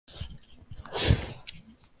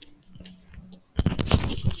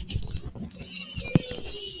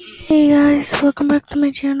Hey guys, welcome back to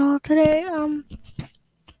my channel. Today, I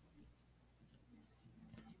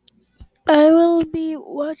will be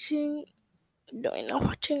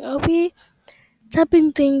I'll be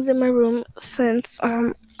tapping things in my room since,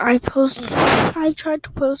 I tried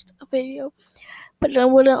to post a video, but it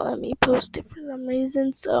wouldn't let me post it for some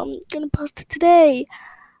reason, so I'm gonna post it today.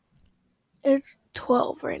 It's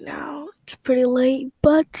 12 right now. It's pretty late,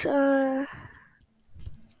 but,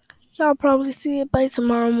 y'all probably see it by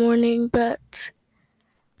tomorrow morning, but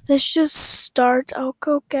let's just start. I'll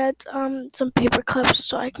go get some paper clips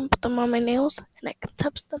so I can put them on my nails and I can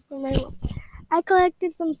tap stuff in my room. I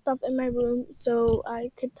collected some stuff in my room so I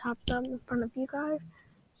could tap them in front of you guys.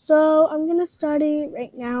 So I'm gonna start it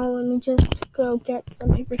right now. Let me just go get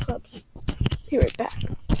some paper clips. Be right back.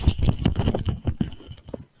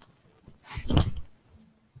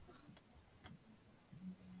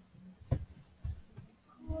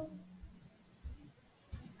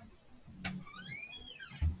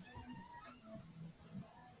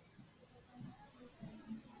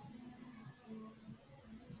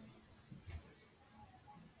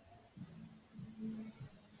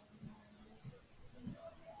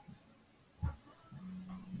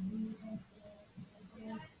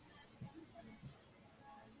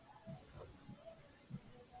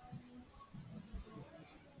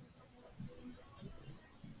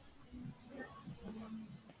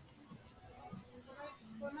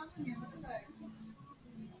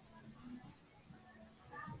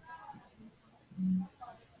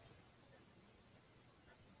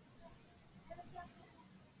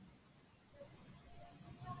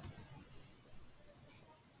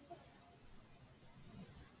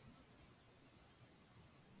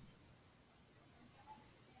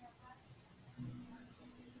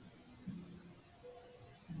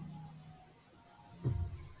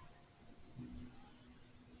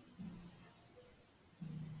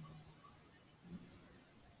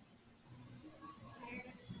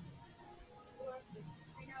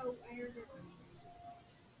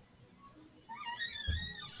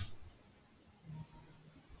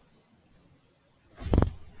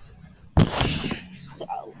 So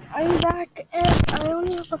I'm back and I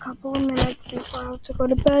only have a couple of minutes before I have to go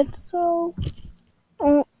to bed, so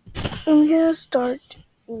I'm gonna start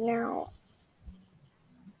now.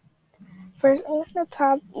 First, I'm gonna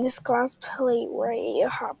tap this glass plate where a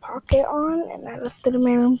hot pocket on, and I left it in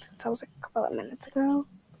my room since I was a couple of minutes ago.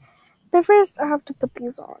 But first, I have to put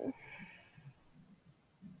these on.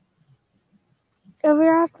 If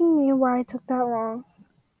you're asking me why it took that long,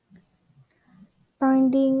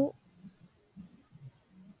 finding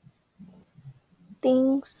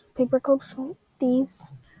things, paper clips,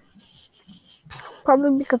 these,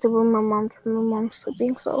 probably because of when my mom's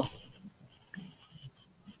sleeping, so.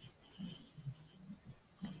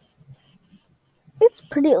 It's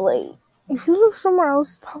pretty late. If you live somewhere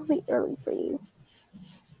else, it's probably early for you.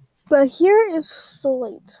 But here is so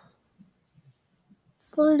late.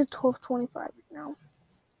 It's literally 12:25 right now.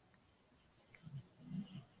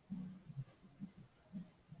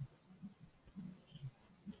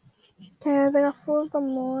 Guys, I got 4 of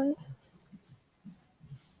them on.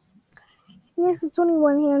 Yes, it's only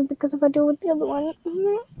one hand because if I do it with the other one.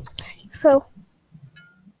 So.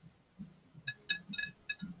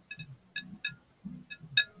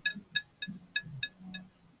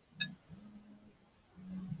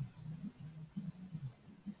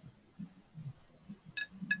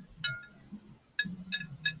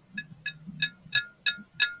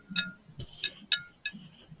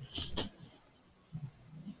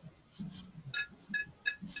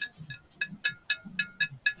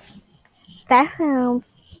 That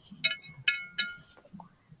sounds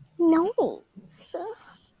nice.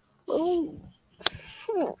 Oh.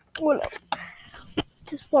 What else?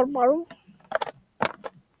 This water bottle that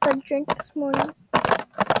I drank this morning.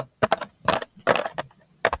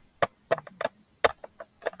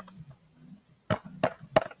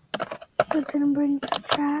 It's gonna bring to the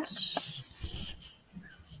trash.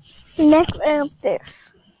 Next, I have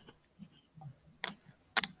this.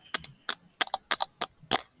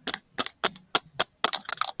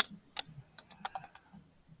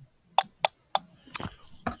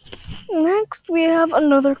 Next, we have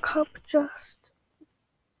another cup. That's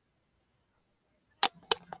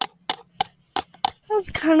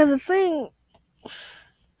kind of the thing.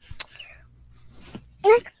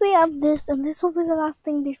 Next, we have this, and this will be the last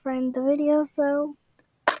thing before I end the video, so.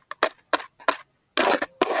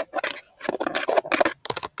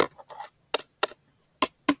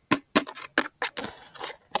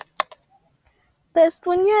 Best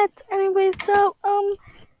one yet. Anyways, so,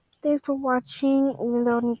 thanks for watching, even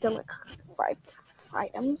though I only done like 5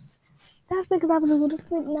 items. that's because I was able to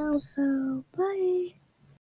sleep now, so bye.